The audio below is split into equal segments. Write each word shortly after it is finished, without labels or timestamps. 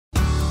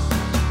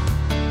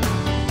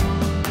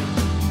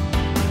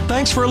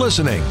Thanks for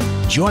listening.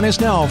 Join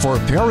us now for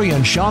Perry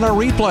and Shauna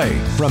Replay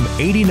from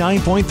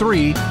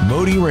 89.3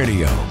 Moody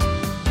Radio.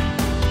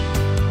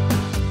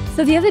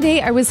 So the other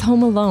day I was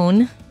home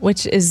alone,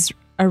 which is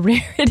a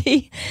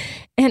rarity.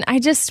 And I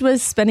just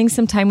was spending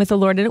some time with the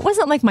Lord. And it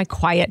wasn't like my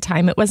quiet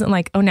time. It wasn't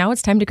like, oh, now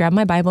it's time to grab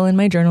my Bible and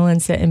my journal and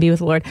sit and be with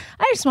the Lord.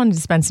 I just wanted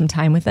to spend some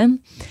time with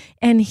him.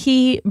 And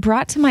he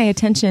brought to my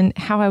attention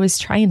how I was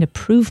trying to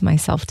prove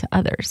myself to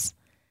others.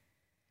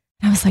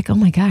 And I was like, oh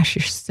my gosh,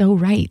 you're so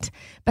right.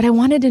 But I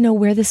wanted to know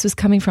where this was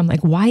coming from. Like,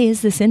 why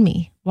is this in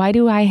me? Why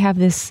do I have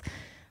this,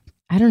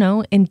 I don't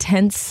know,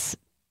 intense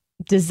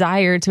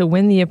desire to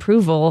win the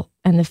approval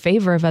and the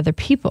favor of other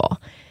people?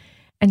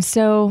 And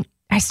so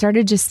I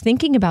started just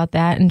thinking about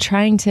that and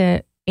trying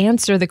to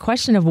answer the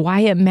question of why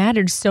it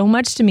mattered so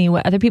much to me,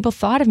 what other people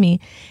thought of me.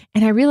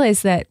 And I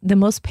realized that the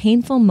most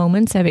painful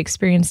moments I've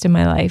experienced in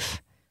my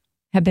life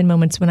have been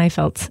moments when I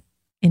felt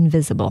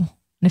invisible.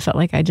 And I felt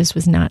like I just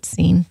was not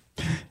seen.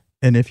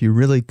 And if you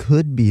really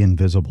could be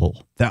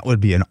invisible, that would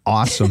be an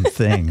awesome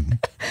thing.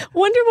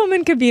 Wonder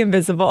Woman could be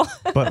invisible.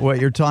 But what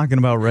you're talking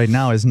about right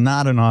now is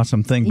not an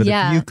awesome thing. But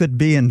if you could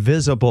be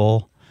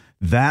invisible,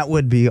 that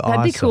would be awesome.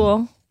 That'd be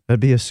cool. That'd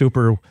be a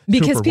super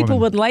people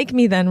would like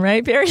me then,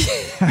 right, Barry?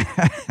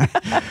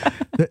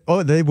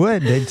 Oh, they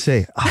would. They'd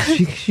say, oh,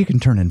 she can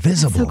turn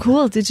invisible. That's so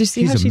cool. Did you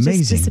see how she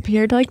just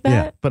disappeared like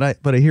that? Yeah,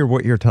 but I hear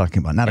what you're talking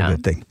about. Not a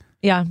good thing.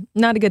 Yeah,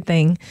 not a good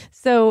thing.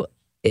 So,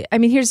 I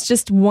mean, here's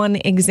just one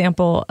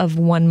example of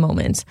one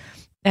moment.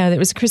 There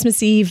was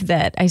Christmas Eve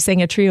that I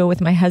sang a trio with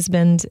my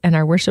husband and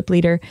our worship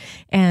leader.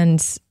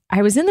 And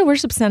I was in the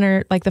worship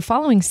center like the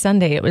following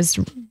Sunday. It was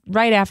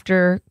right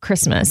after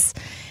Christmas.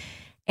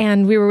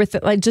 And we were with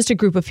like just a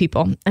group of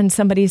people. And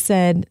somebody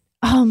said,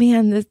 oh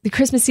man, the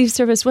Christmas Eve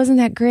service, wasn't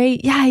that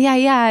great?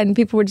 Yeah. And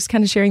people were just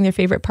kind of sharing their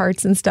favorite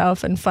parts and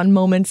stuff and fun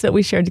moments that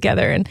we shared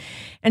together.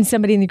 And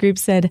somebody in the group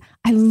said,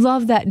 I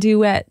love that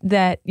duet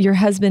that your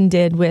husband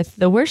did with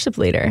the worship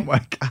leader. Oh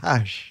my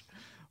gosh.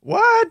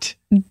 What?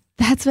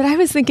 That's what I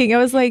was thinking. I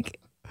was like,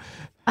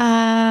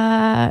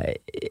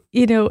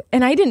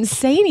 and I didn't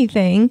say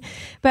anything,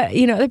 but,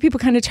 other people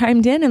kind of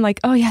chimed in and like,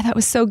 oh yeah, that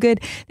was so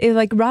good. They were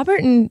like,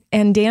 Robert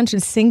and Dan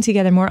should sing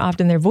together more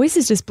often. Their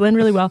voices just blend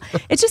really well.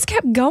 It just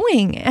kept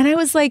going. And I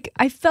was like,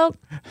 I felt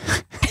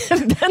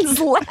Ben's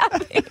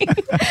laughing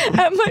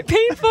at my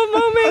painful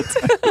moment.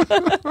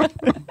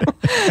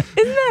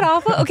 Isn't that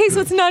awful? Okay, so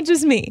it's not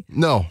just me.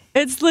 No.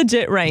 It's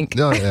legit rank.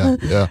 Oh,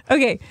 yeah.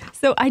 Okay,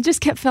 so I just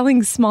kept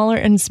feeling smaller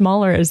and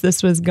smaller as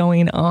this was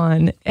going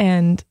on.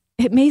 And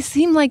it may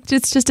seem like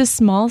it's just a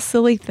small,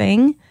 silly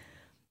thing,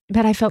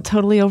 but I felt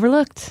totally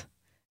overlooked.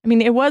 I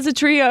mean, it was a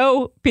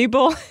trio,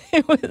 people.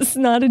 It was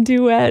not a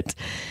duet.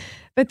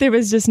 But there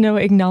was just no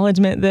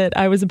acknowledgement that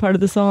I was a part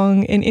of the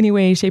song in any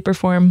way, shape, or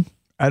form.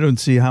 I don't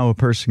see how a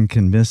person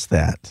can miss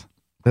that.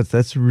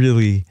 That's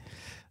really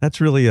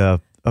a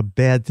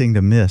bad thing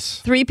to miss.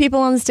 3 people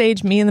on the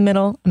stage, me in the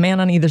middle, a man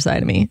on either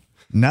side of me.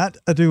 Not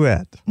a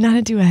duet. Not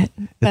a duet.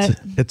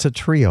 It's a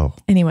trio.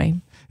 Anyway.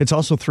 It's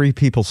also 3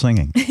 people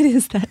singing. It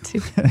is that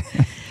too.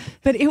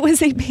 But it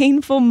was a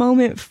painful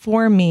moment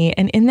for me.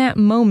 And in that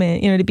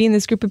moment, to be in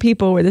this group of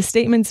people where the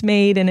statement's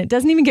made and it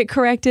doesn't even get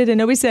corrected and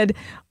nobody said,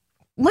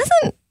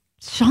 wasn't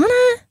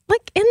Shauna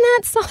like in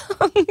that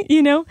song,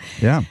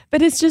 Yeah.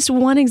 But it's just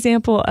one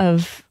example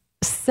of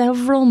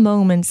several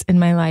moments in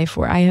my life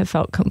where I have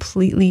felt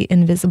completely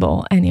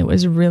invisible and it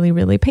was really,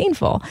 really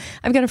painful.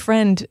 I've got a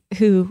friend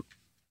who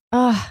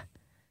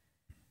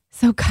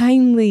so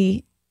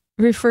kindly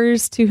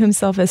refers to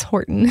himself as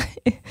Horton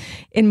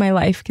in my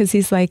life because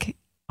he's like,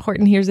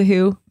 Horton Hears a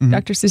Who. Mm-hmm.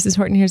 Dr. Seuss's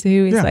Horton Hears a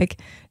Who. He's like,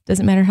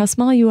 doesn't matter how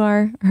small you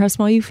are or how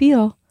small you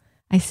feel.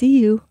 I see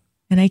you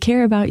and I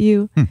care about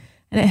you. And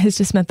it has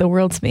just meant the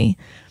world to me.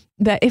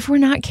 That if we're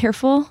not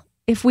careful,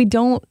 if we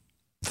don't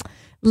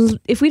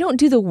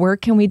do the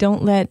work and we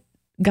don't let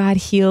God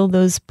heal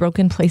those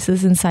broken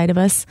places inside of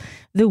us,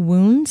 the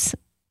wounds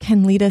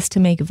can lead us to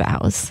make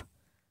vows.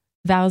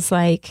 Vows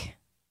like,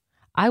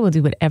 I will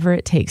do whatever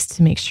it takes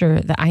to make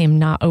sure that I am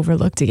not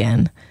overlooked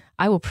again.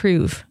 I will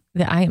prove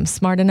that I am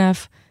smart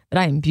enough, that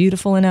I am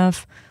beautiful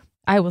enough.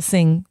 I will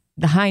sing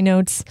the high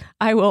notes.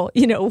 I will,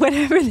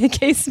 whatever the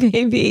case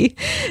may be,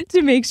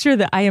 to make sure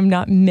that I am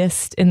not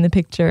missed in the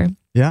picture.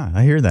 Yeah,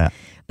 I hear that.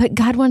 But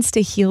God wants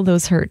to heal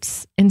those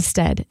hurts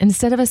instead.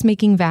 Instead of us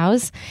making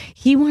vows,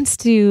 he wants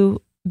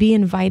to be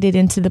invited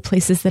into the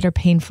places that are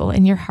painful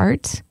in your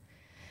heart.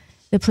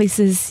 The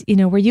places,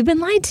 where you've been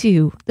lied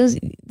to.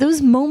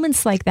 Those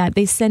moments like that,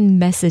 they send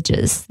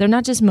messages. They're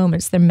not just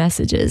moments, they're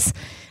messages.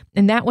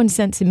 And that one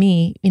sent to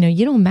me,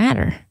 you don't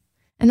matter.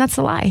 And that's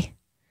a lie.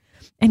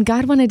 And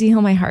God wanted to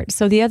heal my heart.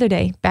 So the other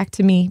day, back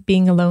to me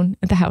being alone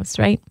at the house,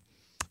 right?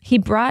 He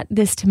brought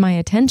this to my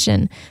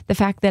attention. The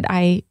fact that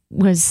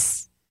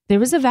there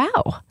was a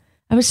vow.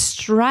 I was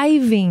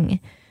striving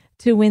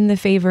to win the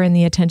favor and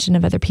the attention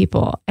of other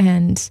people.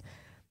 And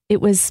it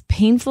was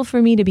painful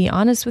for me to be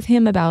honest with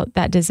him about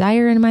that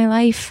desire in my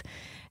life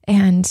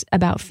and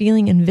about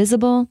feeling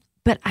invisible.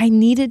 But I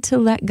needed to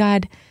let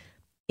God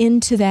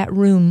into that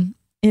room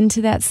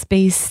into that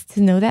space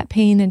to know that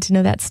pain and to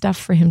know that stuff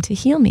for him to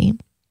heal me.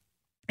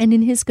 And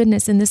in his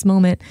goodness, in this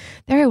moment,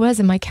 there I was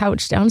in my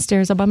couch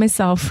downstairs all by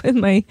myself with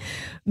my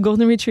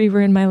golden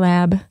retriever in my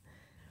lab.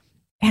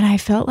 And I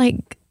felt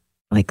like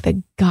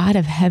the God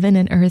of heaven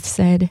and earth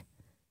said,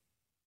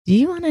 do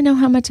you want to know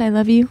how much I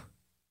love you?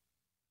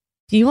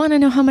 Do you want to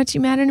know how much you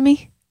matter to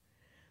me?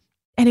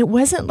 And it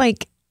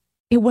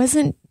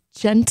wasn't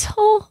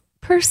gentle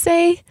per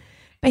se,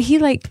 but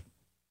he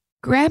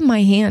grabbed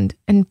my hand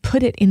and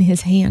put it in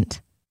his hand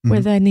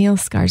where the nail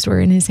scars were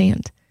in his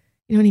hand.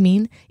 You know what I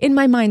mean? In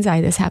my mind's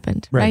eye, this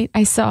happened, right?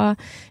 I saw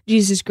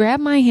Jesus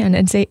grab my hand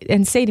and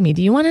say to me,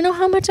 do you want to know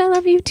how much I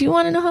love you? Do you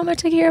want to know how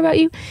much I care about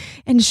you?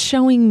 And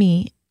showing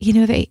me,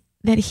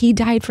 that he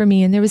died for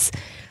me. And there was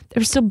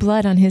still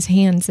blood on his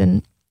hands.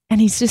 And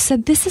he just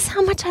said, this is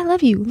how much I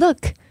love you.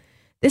 Look,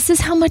 this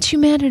is how much you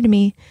matter to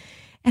me.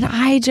 And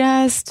I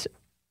just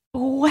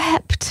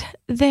wept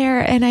there.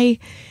 And he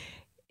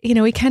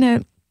kind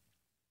of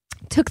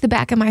took the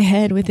back of my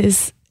head with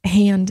his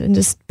hand and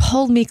just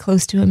pulled me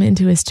close to him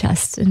into his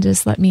chest and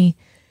just let me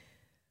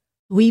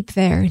weep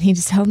there. And he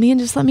just held me and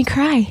just let me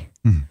cry.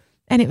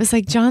 And it was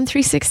like John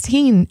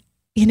 3:16,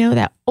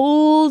 that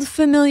old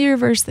familiar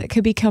verse that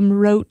could become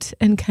rote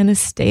and kind of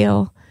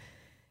stale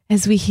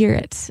as we hear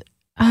it.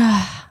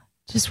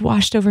 Just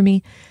washed over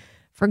me.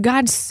 For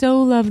God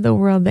so loved the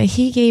world that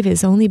he gave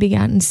his only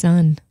begotten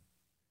son,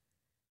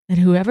 that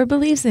whoever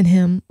believes in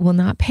him will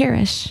not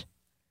perish,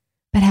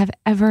 but have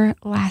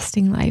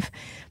everlasting life.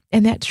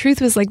 And that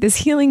truth was like this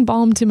healing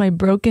balm to my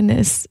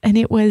brokenness. And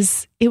it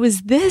was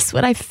this,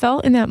 what I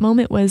felt in that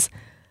moment was,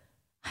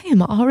 I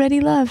am already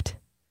loved.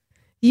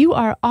 You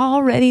are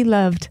already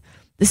loved.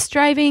 The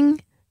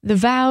striving, the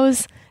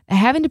vows, the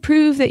having to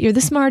prove that you're the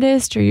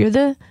smartest or you're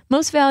the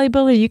most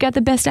valuable or you got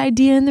the best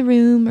idea in the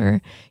room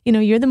or,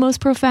 you're the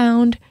most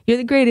profound, you're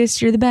the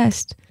greatest, you're the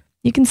best.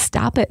 You can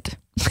stop it.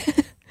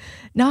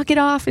 Knock it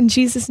off in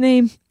Jesus'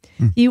 name.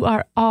 You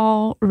are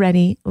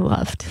already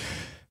loved.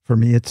 For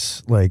me,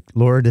 it's like,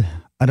 Lord,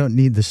 I don't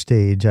need the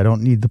stage. I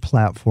don't need the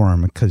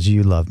platform because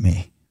you love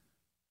me.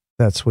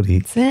 That's what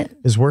he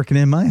is working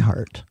in my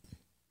heart.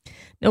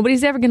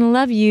 Nobody's ever going to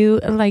love you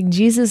like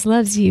Jesus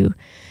loves you.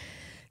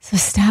 So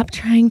stop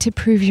trying to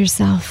prove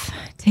yourself.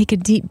 Take a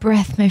deep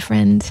breath, my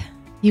friend.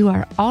 You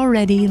are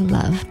already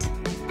loved.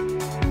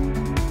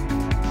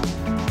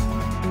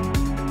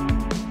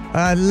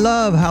 I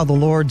love how the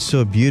Lord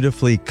so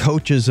beautifully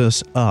coaches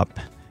us up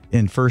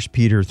in 1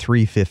 Peter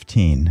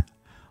 3:15.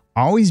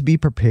 Always be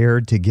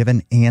prepared to give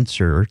an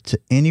answer to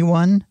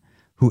anyone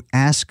who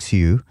asks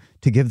you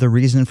to give the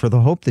reason for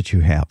the hope that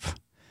you have.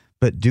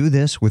 But do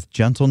this with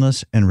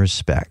gentleness and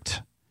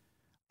respect.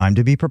 I'm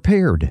to be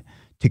prepared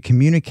to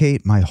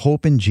communicate my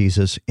hope in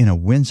Jesus in a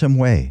winsome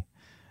way.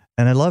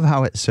 And I love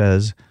how it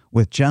says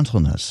with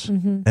gentleness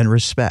and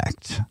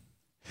respect.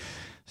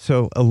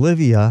 So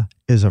Olivia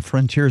is a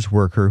frontiers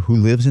worker who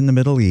lives in the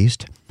Middle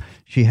East.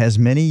 She has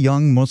many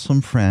young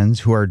Muslim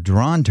friends who are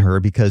drawn to her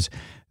because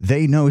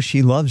they know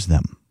she loves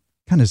them.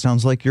 Kind of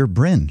sounds like your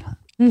Bryn.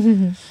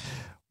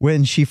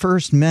 When she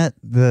first met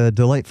the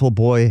delightful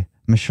boy,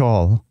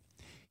 Mishal,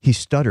 he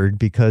stuttered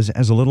because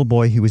as a little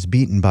boy, he was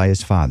beaten by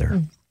his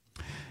father.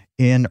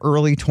 In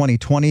early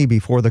 2020,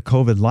 before the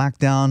COVID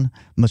lockdown,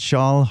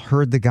 Mishal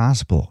heard the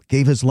gospel,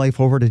 gave his life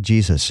over to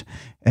Jesus,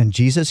 and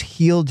Jesus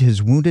healed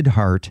his wounded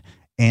heart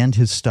and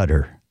his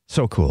stutter.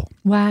 So cool.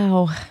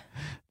 Wow.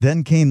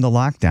 Then came the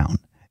lockdown,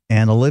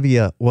 and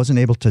Olivia wasn't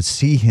able to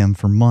see him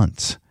for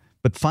months.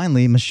 But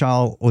finally,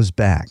 Mishal was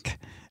back,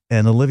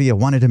 and Olivia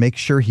wanted to make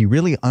sure he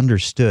really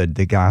understood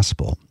the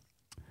gospel.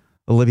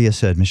 Olivia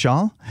said,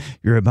 Mishal,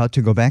 you're about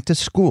to go back to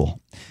school.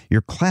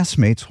 Your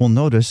classmates will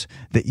notice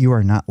that you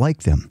are not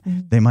like them.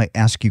 They might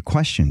ask you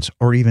questions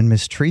or even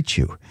mistreat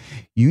you.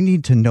 You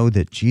need to know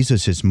that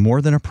Jesus is more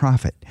than a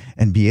prophet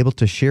and be able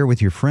to share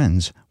with your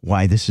friends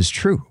why this is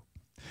true.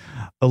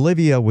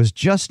 Olivia was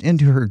just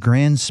into her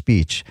grand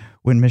speech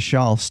when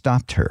Mishal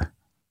stopped her.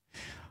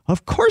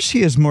 Of course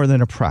he is more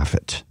than a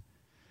prophet,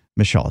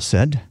 Mishal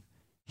said.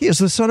 He is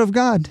the Son of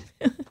God.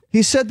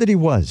 He said that he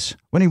was.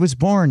 When he was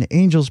born,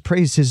 angels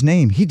praised his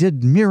name. He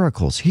did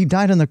miracles. He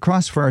died on the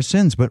cross for our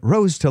sins, but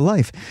rose to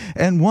life.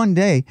 And one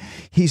day,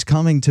 he's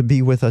coming to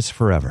be with us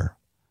forever.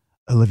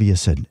 Olivia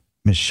said,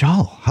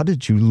 Mishal, how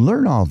did you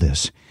learn all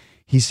this?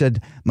 He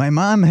said, my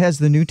mom has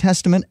the New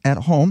Testament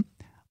at home.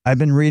 I've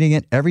been reading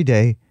it every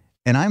day,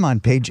 and I'm on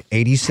page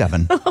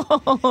 87.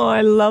 Oh,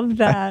 I love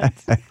that.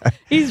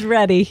 He's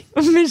ready.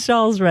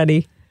 Mishal's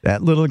ready.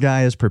 That little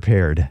guy is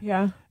prepared.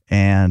 Yeah.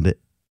 And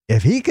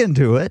if he can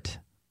do it,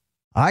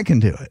 I can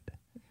do it.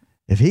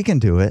 If he can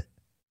do it,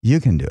 you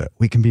can do it.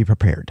 We can be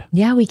prepared.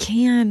 Yeah, we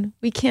can.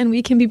 We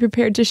can be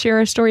prepared to share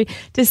our story,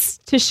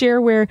 to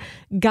share where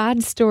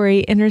God's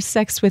story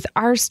intersects with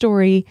our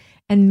story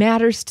and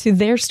matters to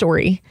their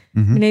story.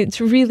 And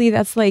it's really,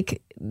 that's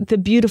like the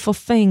beautiful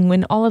thing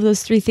when all of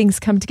those three things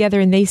come together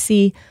and they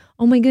see,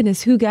 oh my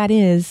goodness, who God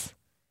is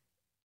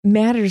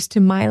matters to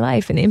my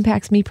life and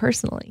impacts me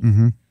personally.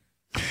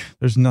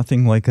 There's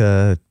nothing like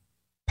a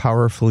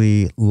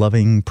powerfully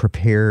loving,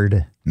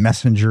 prepared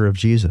messenger of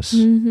Jesus,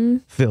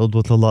 filled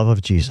with the love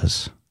of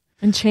Jesus.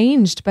 And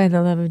changed by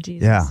the love of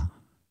Jesus. Yeah.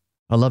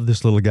 I love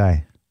this little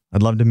guy.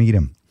 I'd love to meet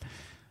him.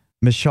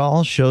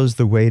 Mishal shows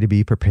the way to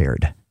be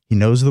prepared. He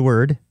knows the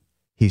word.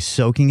 He's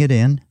soaking it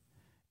in.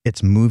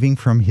 It's moving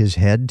from his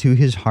head to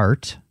his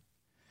heart.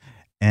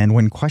 And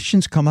when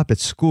questions come up at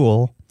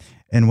school,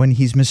 and when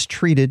he's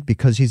mistreated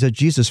because he's a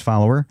Jesus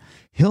follower,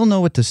 he'll know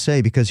what to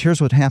say, because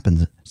here's what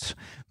happens.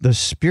 The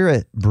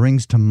Spirit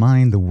brings to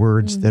mind the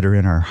words that are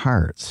in our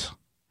hearts.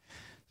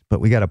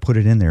 But we got to put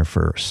it in there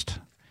first.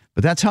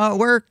 But that's how it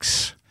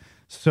works.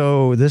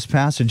 So this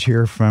passage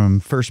here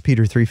from 1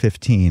 Peter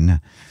 3:15,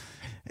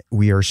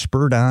 we are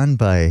spurred on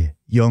by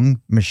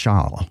young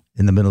Mishal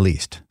in the Middle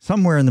East,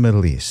 somewhere in the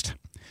Middle East.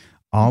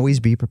 Always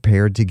be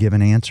prepared to give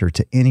an answer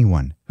to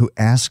anyone who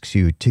asks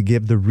you to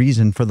give the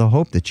reason for the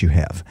hope that you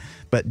have.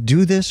 But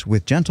do this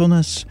with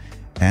gentleness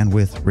and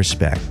with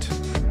respect.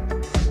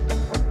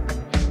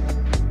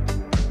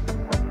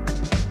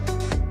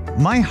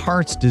 My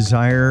heart's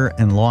desire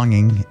and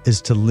longing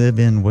is to live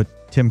in what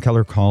Tim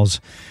Keller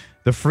calls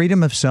the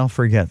freedom of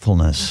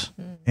self-forgetfulness.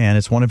 And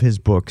it's one of his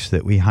books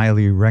that we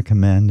highly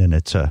recommend, and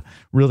it's a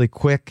really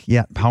quick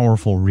yet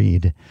powerful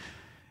read.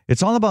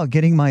 It's all about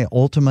getting my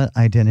ultimate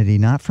identity,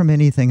 not from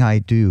anything I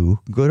do,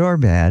 good or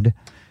bad.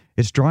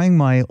 It's drawing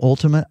my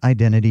ultimate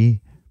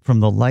identity from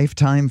the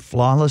lifetime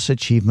flawless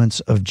achievements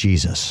of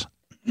Jesus.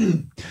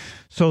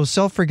 So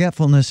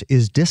self-forgetfulness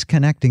is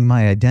disconnecting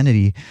my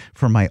identity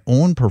from my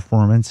own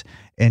performance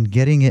and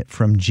getting it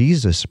from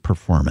Jesus'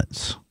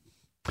 performance.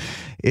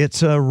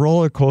 It's a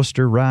roller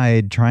coaster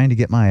ride trying to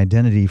get my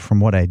identity from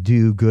what I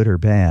do, good or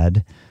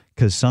bad,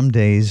 because some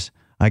days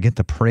I get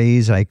the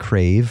praise I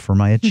crave for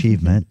my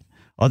achievement.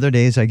 Other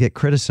days I get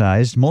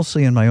criticized,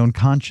 mostly in my own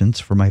conscience,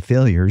 for my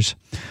failures.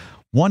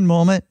 One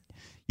moment,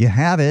 you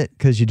have it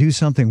because you do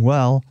something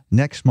well.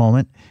 Next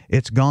moment,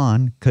 it's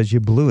gone because you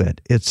blew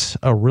it. It's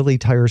a really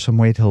tiresome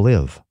way to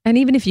live. And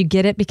even if you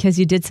get it because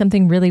you did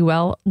something really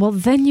well,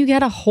 then you got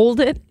to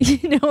hold it,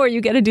 or you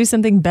got to do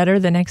something better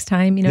the next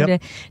time,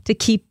 to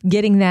keep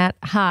getting that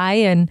high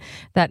and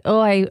that,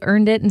 I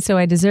earned it and so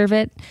I deserve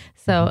it.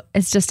 So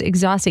it's just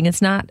exhausting.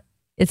 It's not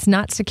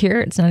secure.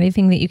 It's not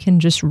anything that you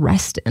can just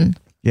rest in.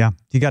 Yeah,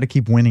 you got to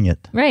keep winning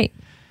it. Right.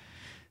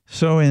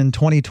 So in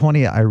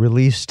 2020, I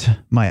released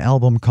my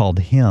album called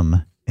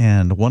Hymn,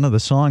 and one of the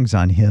songs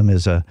on Hymn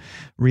is a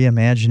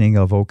reimagining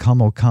of O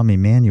Come,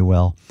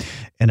 Emmanuel.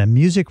 And a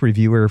music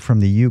reviewer from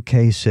the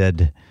UK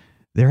said,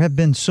 there have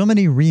been so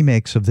many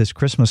remakes of this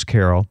Christmas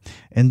carol,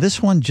 and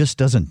this one just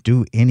doesn't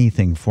do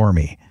anything for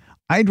me.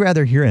 I'd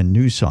rather hear a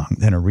new song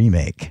than a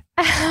remake.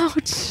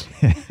 Ouch.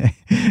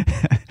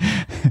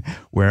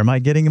 Where am I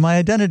getting my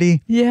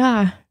identity?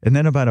 Yeah. And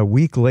then about a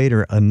week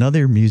later,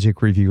 another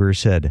music reviewer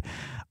said,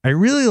 I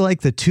really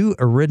like the 2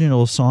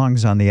 original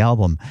songs on the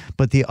album,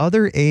 but the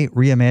other 8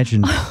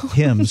 reimagined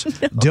hymns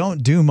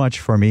don't do much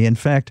for me. In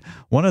fact,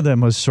 one of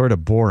them was sort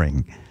of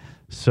boring.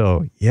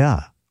 So,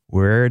 yeah,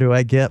 where do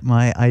I get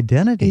my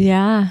identity?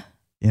 Yeah.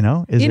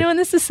 And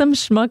this is some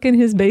schmuck in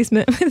his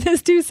basement with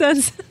his 2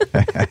 cents.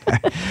 But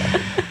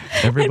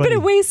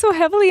it weighs so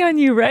heavily on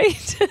you,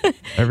 right?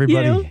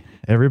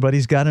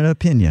 Everybody's got an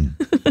opinion.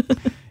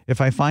 If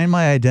I find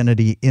my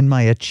identity in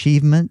my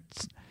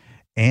achievements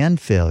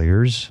and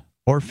failures,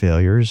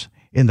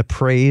 in the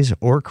praise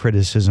or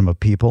criticism of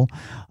people,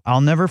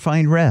 I'll never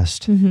find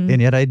rest.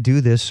 And yet I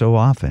do this so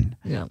often.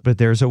 Yeah. But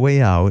there's a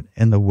way out,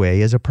 and the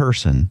way is a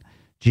person,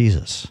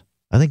 Jesus.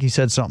 I think he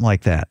said something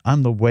like that.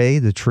 I'm the way,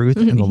 the truth,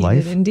 and the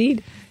life. Did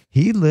indeed.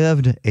 He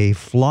lived a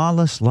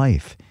flawless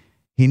life.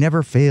 He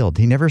never failed.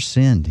 He never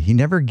sinned. He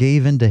never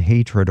gave in to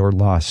hatred or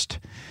lust.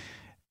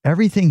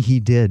 Everything he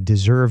did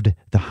deserved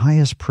the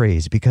highest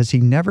praise because he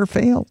never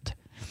failed.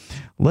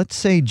 Let's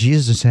say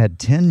Jesus had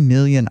 10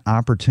 million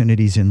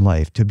opportunities in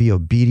life to be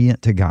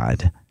obedient to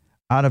God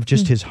out of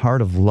just his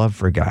heart of love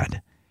for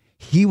God.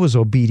 He was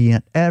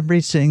obedient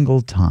every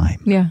single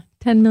time. Yeah,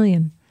 10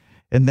 million.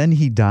 And then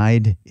he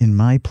died in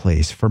my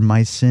place for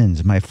my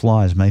sins, my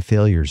flaws, my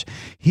failures.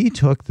 He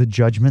took the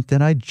judgment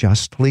that I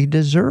justly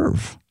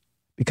deserve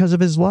because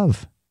of his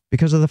love,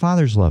 because of the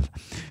Father's love.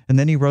 And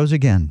then he rose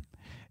again.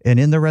 And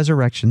in the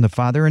resurrection, the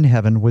Father in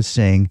heaven was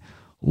saying,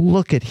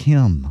 look at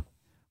him,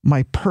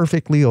 my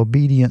perfectly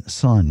obedient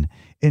Son,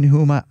 in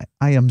whom I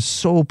am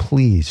so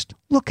pleased.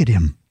 Look at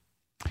him.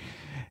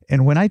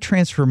 And when I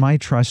transfer my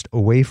trust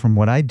away from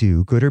what I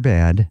do, good or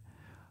bad,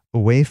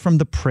 away from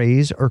the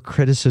praise or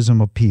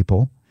criticism of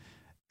people,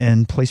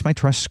 and place my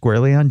trust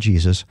squarely on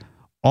Jesus,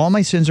 all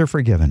my sins are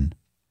forgiven.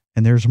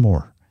 And there's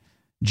more.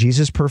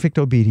 Jesus' perfect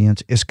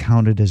obedience is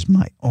counted as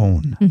my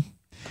own.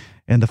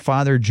 And the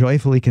Father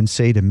joyfully can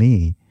say to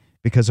me,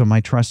 because of my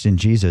trust in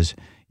Jesus,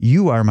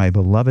 you are my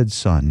beloved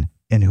Son,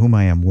 in whom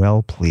I am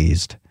well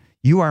pleased.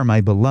 You are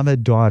my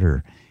beloved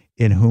daughter,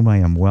 in whom I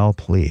am well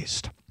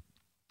pleased.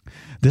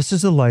 This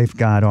is the life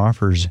God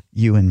offers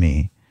you and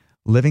me,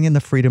 living in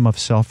the freedom of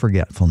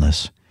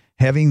self-forgetfulness,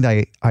 having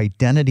the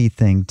identity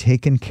thing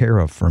taken care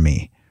of for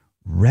me,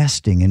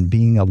 resting in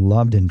being a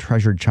loved and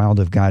treasured child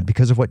of God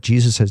because of what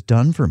Jesus has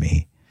done for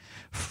me,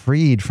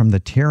 freed from the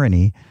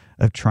tyranny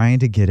of trying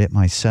to get it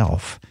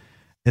myself.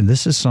 And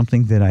this is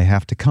something that I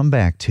have to come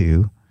back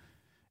to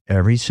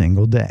every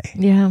single day.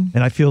 Yeah.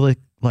 And I feel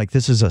like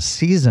this is a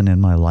season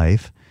in my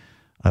life,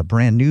 a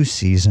brand new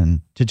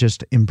season, to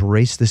just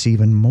embrace this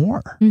even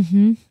more.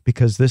 Mm-hmm.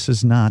 Because this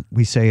is not,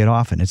 we say it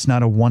often, it's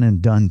not a one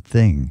and done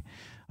thing.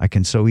 I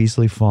can so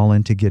easily fall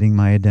into getting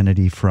my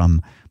identity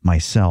from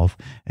myself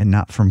and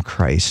not from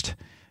Christ.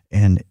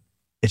 And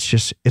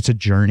it's a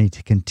journey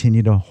to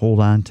continue to hold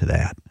on to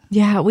that.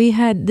 Yeah, we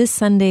had this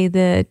Sunday,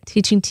 the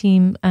teaching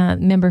team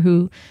member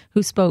who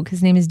spoke,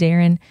 his name is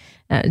Darren,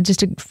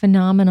 just a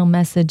phenomenal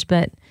message,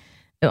 but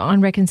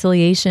on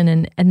reconciliation.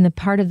 And the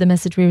part of the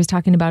message where he was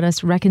talking about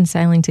us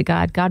reconciling to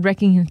God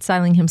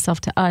reconciling himself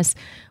to us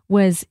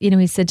was,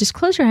 he said, just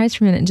close your eyes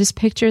for a minute and just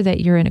picture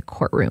that you're in a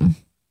courtroom.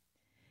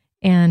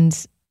 And,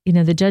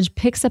 the judge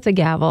picks up the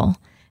gavel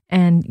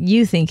and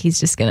you think he's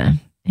just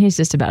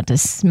about to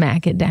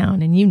smack it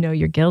down, and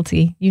you're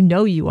guilty.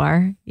 You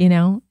are,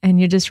 and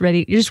you're just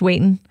ready. You're just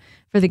waiting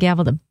for the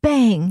gavel to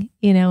bang,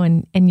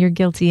 and you're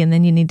guilty, and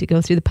then you need to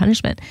go through the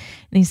punishment.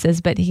 And he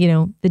says, but,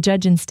 the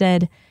judge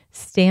instead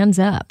stands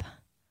up,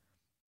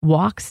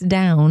 walks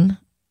down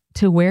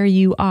to where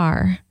you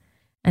are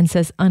and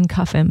says,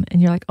 uncuff him.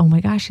 And you're like, oh my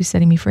gosh, he's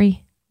setting me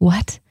free.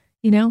 What?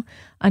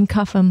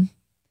 Uncuff him,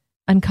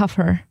 uncuff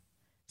her,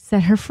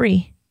 set her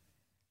free.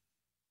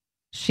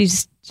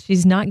 She's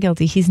not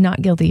guilty. He's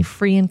not guilty.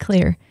 Free and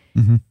clear.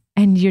 Mm-hmm.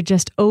 And you're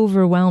just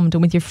overwhelmed.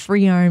 And with your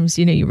free arms,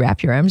 you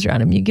wrap your arms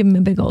around him. You give him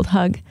a big old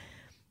hug.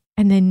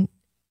 And then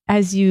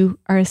as you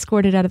are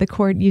escorted out of the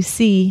court, you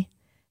see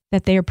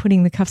that they are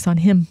putting the cuffs on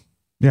him.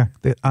 Yeah,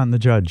 on the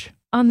judge.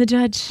 On the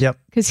judge. Yep.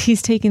 Because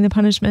he's taking the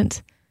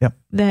punishment. Yep.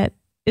 That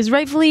is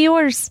rightfully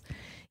yours.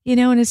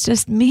 And it's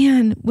just,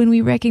 man, when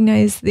we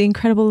recognize the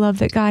incredible love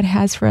that God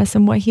has for us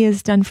and what he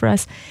has done for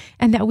us,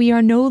 and that we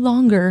are no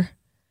longer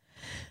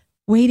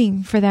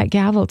waiting for that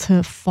gavel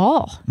to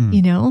fall,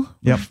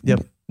 Yep.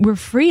 We're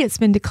free. It's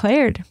been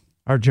declared.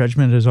 Our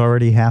judgment has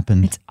already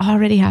happened. It's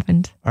already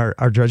happened.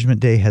 Our judgment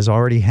day has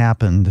already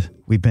happened.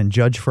 We've been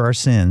judged for our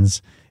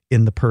sins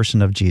in the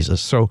person of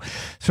Jesus. So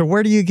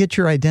where do you get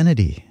your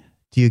identity?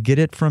 Do you get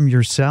it from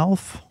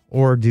yourself,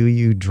 or do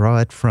you draw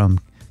it from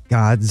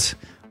God's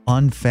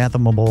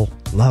unfathomable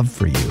love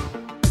for you?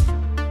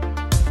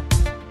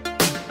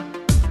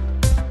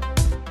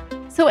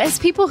 So as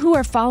people who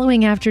are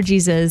following after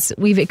Jesus,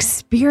 we've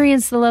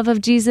experienced the love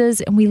of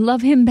Jesus and we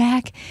love him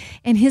back.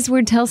 And his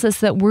word tells us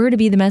that we're to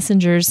be the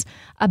messengers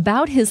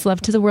about his love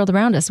to the world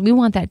around us. We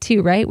want that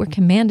too, right? We're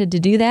commanded to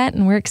do that,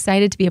 and we're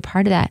excited to be a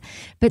part of that.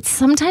 But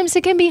sometimes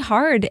it can be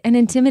hard and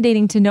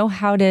intimidating to know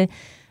how to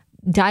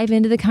dive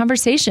into the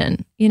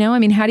conversation.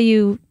 How do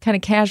you kind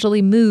of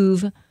casually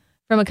move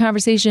from a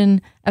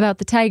conversation about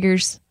the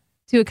Tigers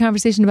to a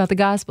conversation about the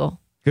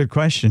gospel? Good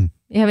question.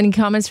 You have any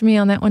comments for me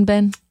on that one,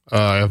 Ben?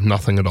 I have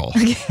nothing at all.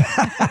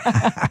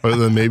 Other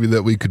than maybe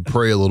that we could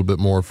pray a little bit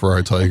more for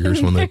our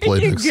Tigers when they play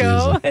next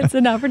season. It's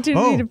an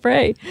opportunity to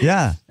pray.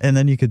 Yeah. And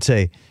then you could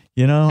say,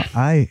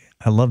 I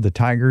love the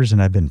Tigers,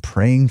 and I've been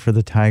praying for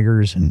the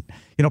Tigers. And,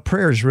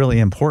 prayer is really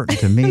important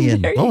to me.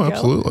 And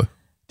absolutely.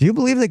 Do you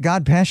believe that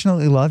God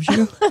passionately loves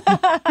you?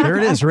 There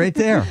it is, right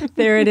there.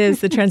 There it is,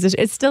 the transition.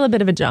 It's still a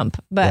bit of a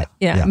jump, but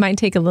it might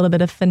take a little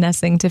bit of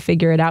finessing to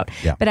figure it out.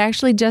 Yeah. But I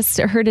actually just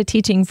heard a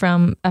teaching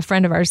from a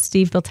friend of ours,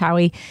 Steve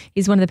Biltawi.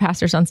 He's one of the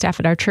pastors on staff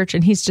at our church,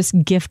 and he's just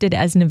gifted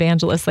as an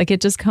evangelist. Like, it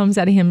just comes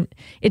out of him.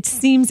 It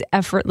seems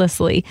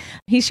effortlessly.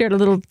 He shared a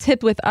little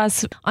tip with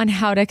us on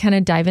how to kind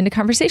of dive into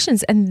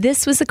conversations. And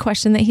this was a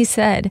question that he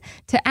said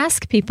to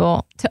ask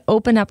people to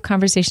open up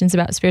conversations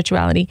about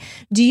spirituality.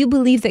 Do you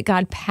believe that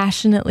God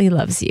passionately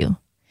loves you?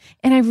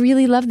 And I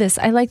really love this.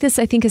 I like this,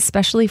 I think,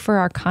 especially for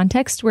our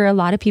context, where a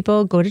lot of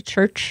people go to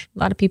church. A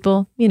lot of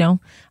people,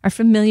 are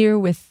familiar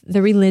with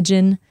the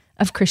religion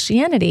of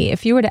Christianity.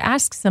 If you were to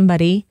ask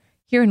somebody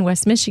here in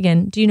West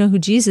Michigan, do you know who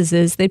Jesus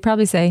is? They'd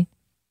probably say,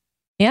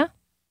 yeah.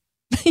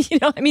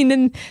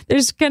 Then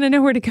there's kind of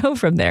nowhere to go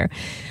from there.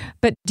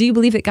 But do you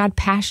believe that God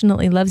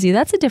passionately loves you?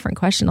 That's a different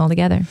question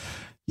altogether.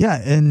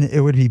 Yeah, and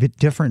it would be a bit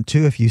different,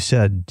 too, if you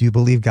said, do you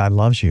believe God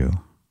loves you?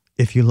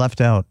 If you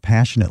left out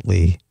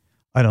passionately,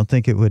 I don't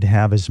think it would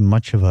have as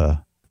much of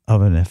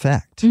an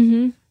effect.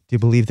 Mm-hmm. Do you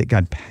believe that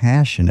God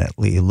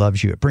passionately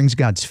loves you? It brings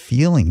God's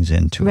feelings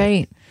into it.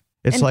 Right.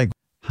 It's like,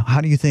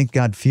 how do you think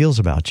God feels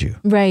about you?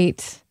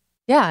 Right.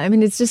 Yeah,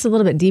 it's just a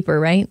little bit deeper,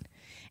 right?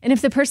 And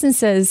if the person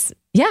says,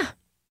 yeah,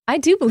 I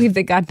do believe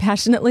that God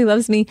passionately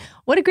loves me,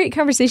 what a great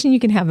conversation you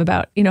can have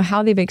about,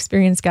 how they've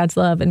experienced God's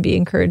love and be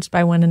encouraged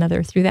by one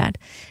another through that.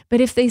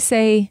 But if they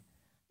say,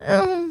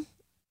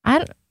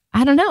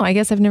 I don't know. I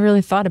guess I've never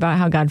really thought about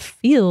how God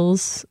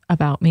feels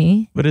about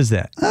me. What is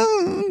that?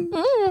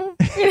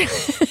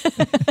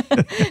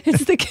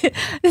 It's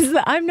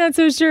the I'm not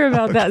so sure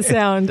about that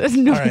sound. All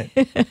right.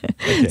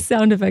 Okay.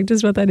 Sound effect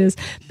is what that is.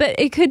 But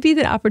it could be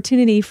the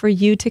opportunity for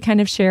you to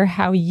kind of share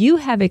how you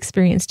have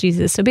experienced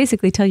Jesus. So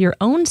basically tell your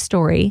own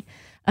story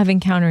of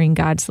encountering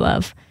God's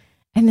love,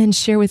 and then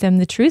share with them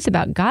the truth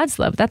about God's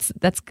love. That's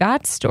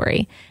God's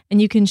story.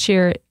 And you can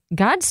share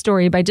God's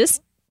story by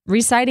just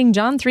reciting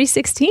John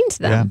 3:16 to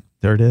them. Yeah,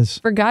 there it is.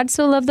 For God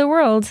so loved the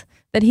world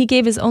that he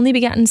gave his only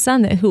begotten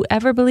Son, that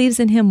whoever believes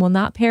in him will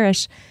not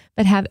perish,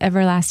 but have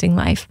everlasting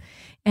life.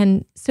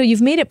 And so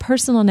you've made it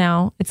personal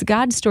now. It's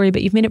God's story,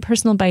 but you've made it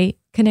personal by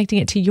connecting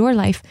it to your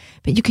life.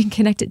 But you can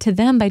connect it to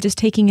them by just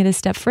taking it a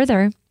step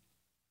further.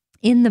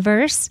 In the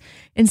verse,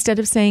 instead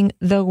of saying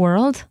the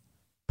world,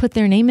 put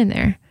their name in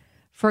there.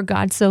 For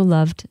God so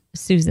loved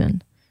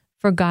Susan.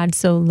 For God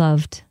so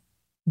loved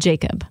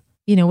Jacob.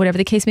 Whatever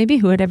the case may be,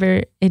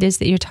 whoever it is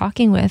that you're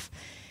talking with.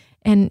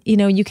 And,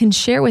 you can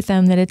share with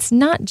them that it's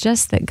not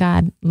just that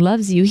God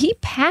loves you. He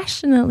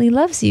passionately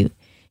loves you.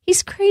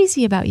 He's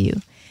crazy about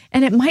you.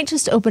 And it might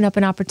just open up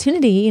an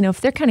opportunity, if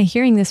they're kind of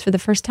hearing this for the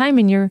first time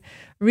and you're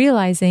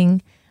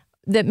realizing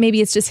that maybe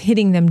it's just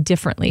hitting them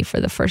differently for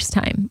the first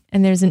time.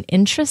 And there's an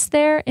interest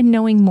there in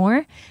knowing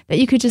more, that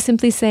you could just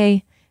simply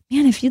say,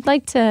 man, if you'd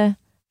like to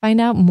find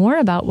out more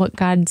about what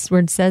God's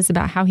word says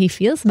about how he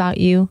feels about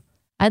you,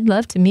 I'd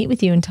love to meet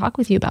with you and talk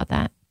with you about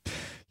that.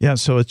 Yeah,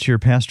 so it's your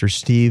pastor,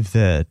 Steve,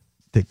 that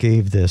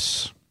gave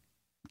this,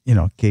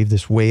 gave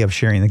this way of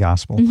sharing the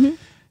gospel. Mm-hmm.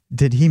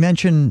 Did he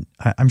mention,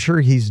 I'm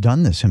sure he's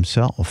done this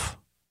himself.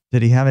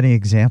 Did he have any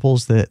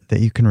examples that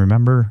you can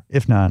remember?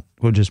 If not,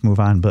 we'll just move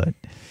on. But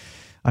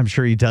I'm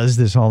sure he does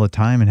this all the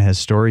time and has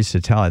stories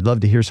to tell. I'd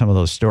love to hear some of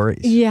those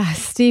stories. Yeah,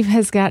 Steve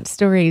has got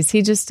stories.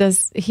 He just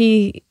does.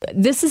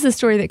 This is a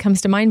story that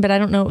comes to mind, but I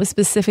don't know it was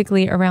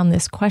specifically around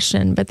this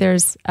question. But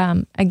there's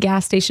a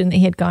gas station that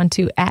he had gone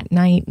to at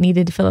night,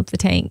 needed to fill up the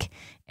tank.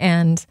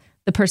 And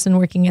the person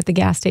working at the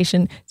gas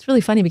station, it's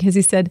really funny because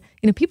he said,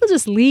 people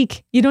just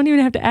leak. You don't even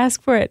have to ask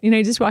for it.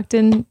 He just walked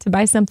in to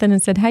buy something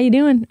and said, how you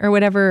doing? Or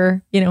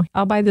whatever,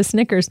 I'll buy the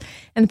Snickers.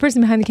 And the person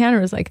behind the counter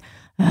was like,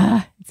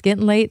 it's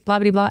getting late, blah,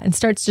 blah, blah, and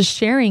starts just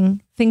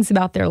sharing things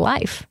about their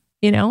life,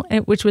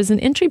 which was an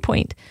entry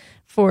point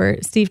for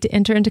Steve to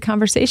enter into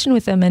conversation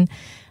with them. And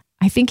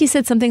I think he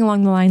said something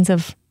along the lines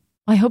of,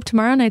 well, I hope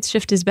tomorrow night's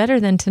shift is better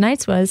than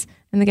tonight's was.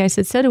 And the guy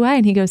said, so do I.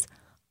 And he goes,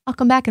 I'll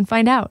come back and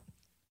find out.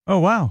 Oh,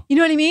 wow. You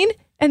know what I mean?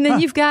 And then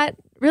you've got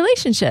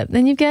relationship,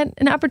 then you've got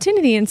an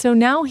opportunity. And so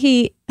now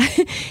he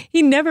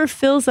never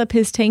fills up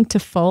his tank to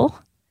full.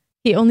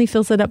 He only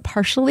fills it up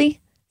partially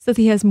so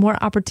that he has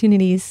more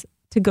opportunities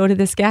to go to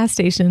this gas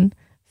station,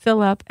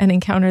 fill up, and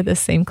encounter this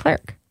same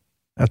clerk.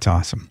 That's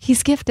awesome.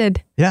 He's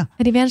gifted at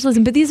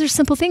evangelism. But these are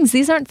simple things.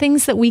 These aren't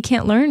things that we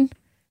can't learn.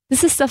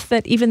 This is stuff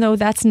that even though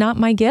that's not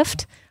my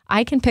gift,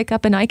 I can pick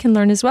up and I can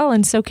learn as well,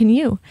 and so can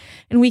you.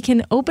 And we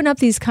can open up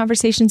these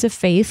conversations of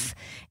faith,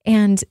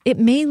 and it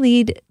may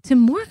lead to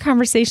more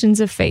conversations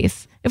of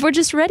faith if we're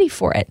just ready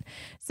for it.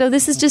 So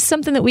this is just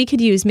something that we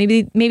could use.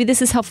 Maybe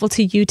this is helpful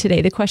to you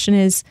today. The question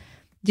is,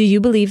 do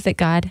you believe that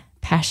God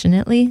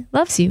passionately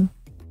loves you?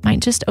 Might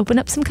just open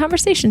up some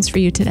conversations for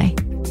you today.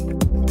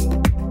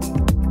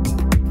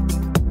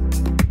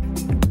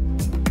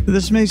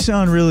 This may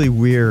sound really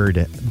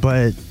weird,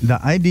 but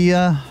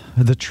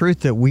the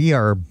truth that we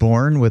are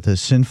born with a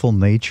sinful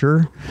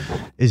nature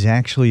is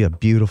actually a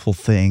beautiful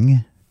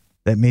thing.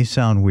 That may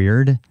sound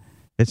weird.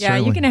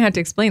 You're going to have to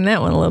explain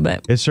that one a little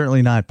bit. It's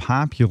certainly not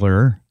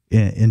popular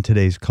in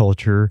today's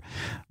culture,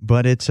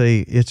 but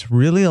it's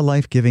really a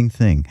life-giving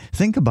thing.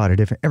 Think about it.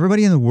 If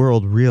everybody in the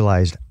world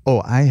realized,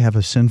 I have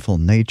a sinful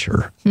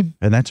nature,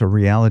 and that's a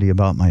reality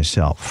about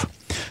myself.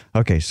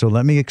 Okay, so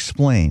let me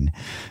explain.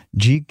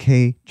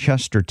 G.K.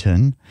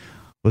 Chesterton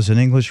was an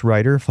English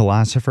writer,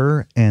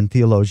 philosopher, and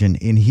theologian,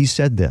 and he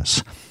said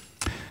this: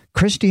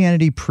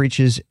 Christianity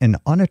preaches an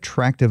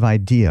unattractive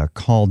idea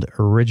called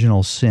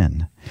original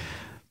sin.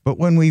 But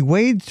when we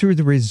wade through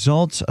the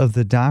results of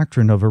the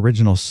doctrine of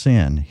original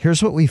sin,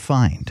 here's what we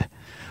find.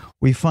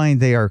 We find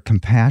they are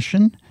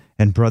compassion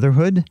and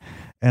brotherhood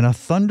and a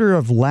thunder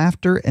of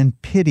laughter and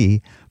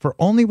pity, for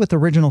only with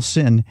original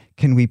sin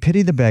can we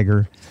pity the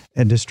beggar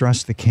and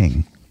distrust the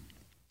king.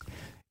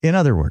 In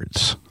other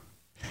words,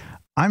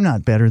 I'm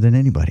not better than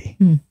anybody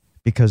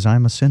because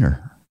I'm a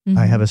sinner. Mm-hmm.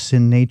 I have a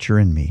sin nature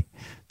in me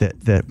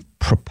that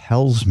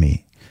propels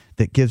me,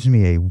 that gives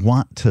me a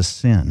want to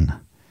sin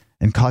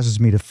and causes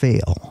me to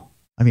fail.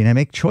 I mean, I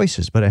make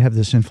choices, but I have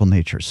this sinful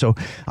nature. So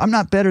I'm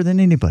not better than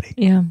anybody.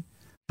 Yeah.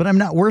 But I'm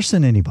not worse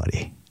than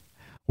anybody.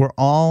 We're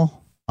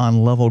all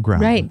on level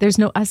ground. Right. There's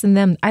no us and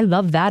them. I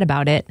love that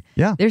about it.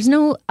 Yeah. There's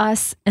no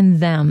us and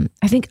them.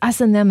 I think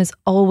us and them is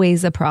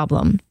always a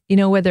problem.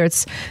 Whether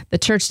it's the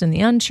churched and the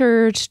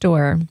unchurched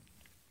or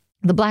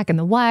the black and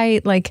the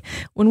white. Like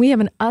when we have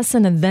an us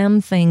and a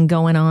them thing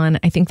going on,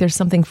 I think there's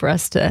something for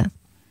us to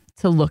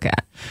look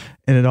at.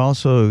 And it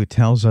also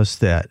tells us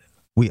that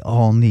we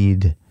all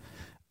need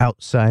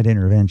outside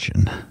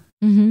intervention.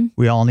 Mm-hmm.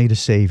 We all need a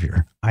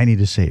savior. I need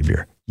a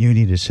savior. You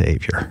need a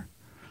savior.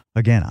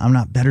 Again, I'm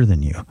not better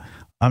than you.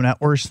 I'm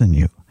not worse than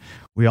you.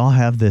 We all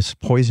have this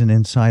poison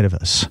inside of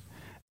us.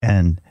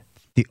 And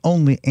the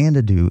only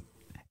antidote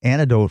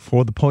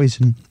for the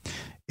poison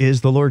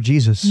is the Lord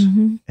Jesus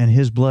and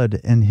his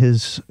blood and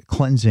his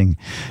cleansing.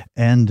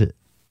 And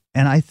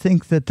I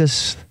think that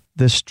this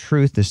this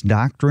truth, this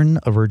doctrine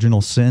of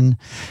original sin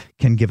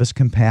can give us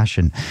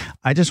compassion.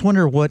 I just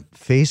wonder what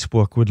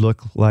Facebook would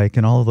look like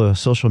and all the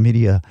social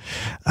media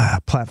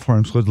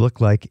platforms would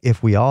look like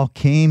if we all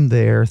came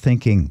there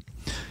thinking,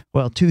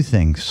 well, two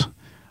things.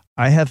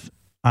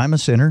 I'm a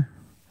sinner,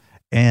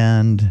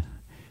 and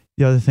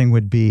the other thing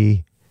would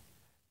be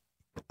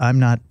I'm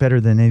not better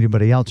than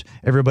anybody else.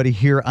 Everybody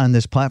here on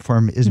this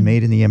platform is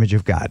made in the image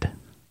of God.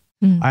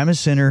 I'm a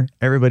sinner.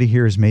 Everybody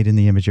here is made in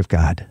the image of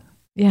God.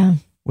 Yeah.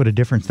 What a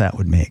difference that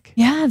would make.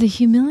 Yeah, the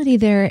humility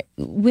there.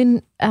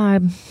 When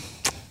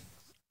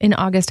in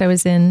August I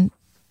was in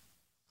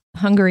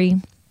Hungary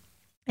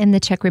and the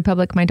Czech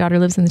Republic. My daughter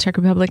lives in the Czech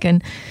Republic,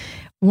 and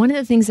one of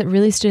the things that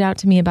really stood out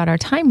to me about our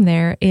time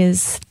there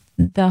is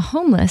the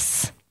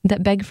homeless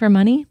that beg for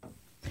money.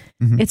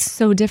 It's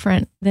so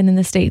different than in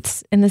the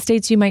States. In the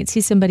States, you might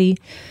see somebody,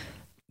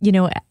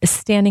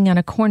 standing on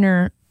a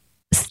corner,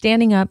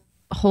 standing up,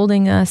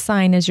 holding a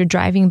sign as you're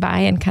driving by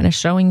and kind of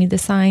showing you the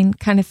sign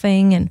kind of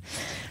thing. And,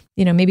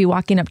 maybe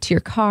walking up to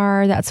your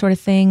car, that sort of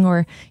thing.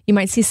 Or you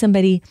might see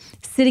somebody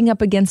sitting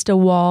up against a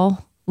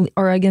wall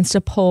or against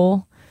a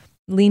pole,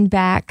 leaned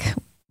back,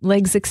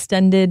 legs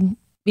extended,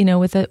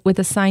 with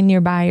a sign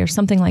nearby or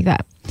something like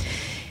that.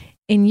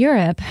 In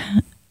Europe,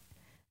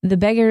 the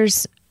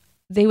beggars,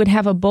 they would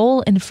have a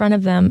bowl in front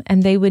of them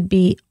and they would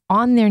be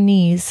on their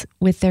knees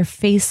with their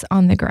face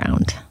on the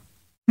ground.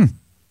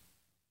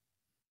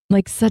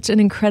 Like such an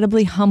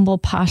incredibly humble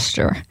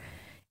posture.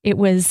 It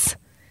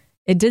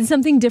did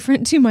something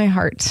different to my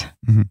heart.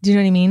 Do you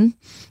know what I mean?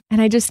 And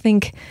I just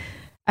think,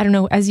 I don't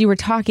know, as you were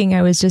talking,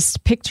 I was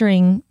just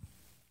picturing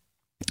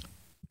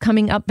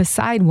coming up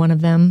beside one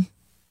of them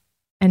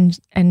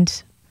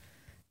and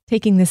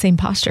taking the same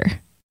posture.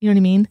 You know what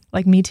I mean?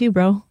 Like, me too,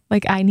 bro.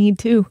 Like, I need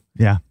to.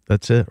 Yeah,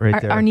 that's it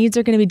right there. Our needs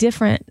are going to be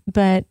different,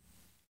 but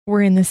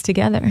we're in this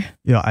together.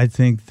 I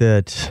think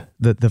that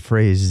the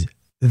phrase,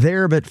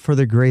 there but for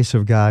the grace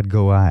of God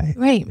go I.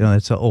 Right.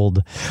 It's an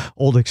old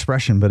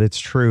expression, but it's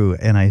true.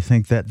 And I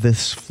think that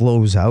this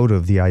flows out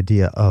of the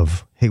idea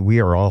of, hey,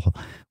 we are all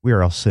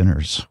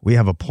sinners. We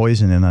have a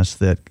poison in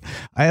us I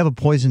have a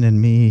poison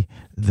in me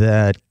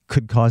that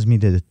could cause me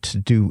to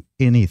do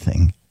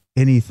anything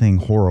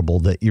horrible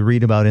that you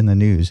read about in the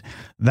news.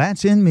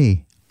 That's in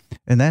me,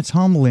 and that's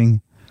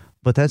humbling,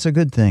 but that's a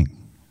good thing.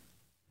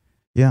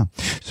 Yeah.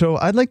 So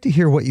I'd like to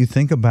hear what you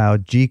think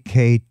about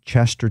G.K.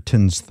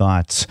 Chesterton's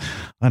thoughts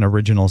on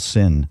original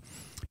sin.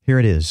 Here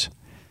it is.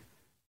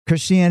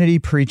 Christianity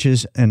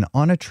preaches an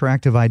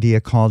unattractive idea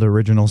called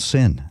original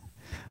sin.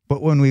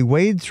 But when we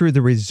wade through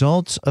the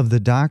results of the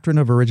doctrine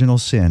of original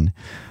sin,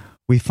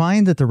 we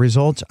find that the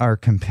results are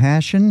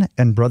compassion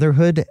and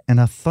brotherhood and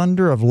a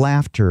thunder of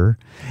laughter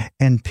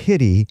and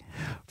pity,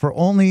 for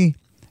only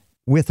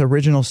with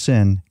original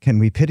sin can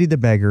we pity the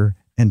beggar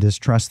and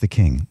distrust the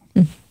king.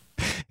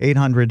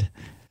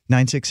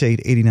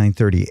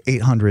 800-968-8930,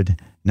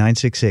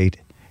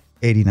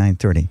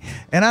 800-968-8930.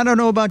 And I don't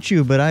know about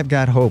you, but I've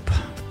got hope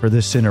for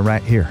this sinner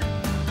right here.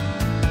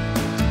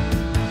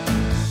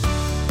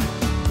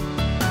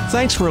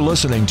 Thanks for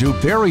listening to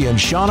Perry and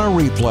Shauna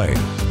Replay.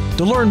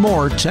 To learn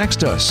more,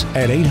 text us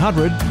at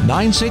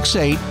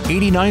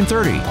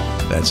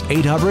 800-968-8930. That's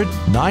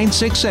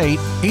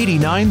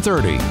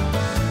 800-968-8930.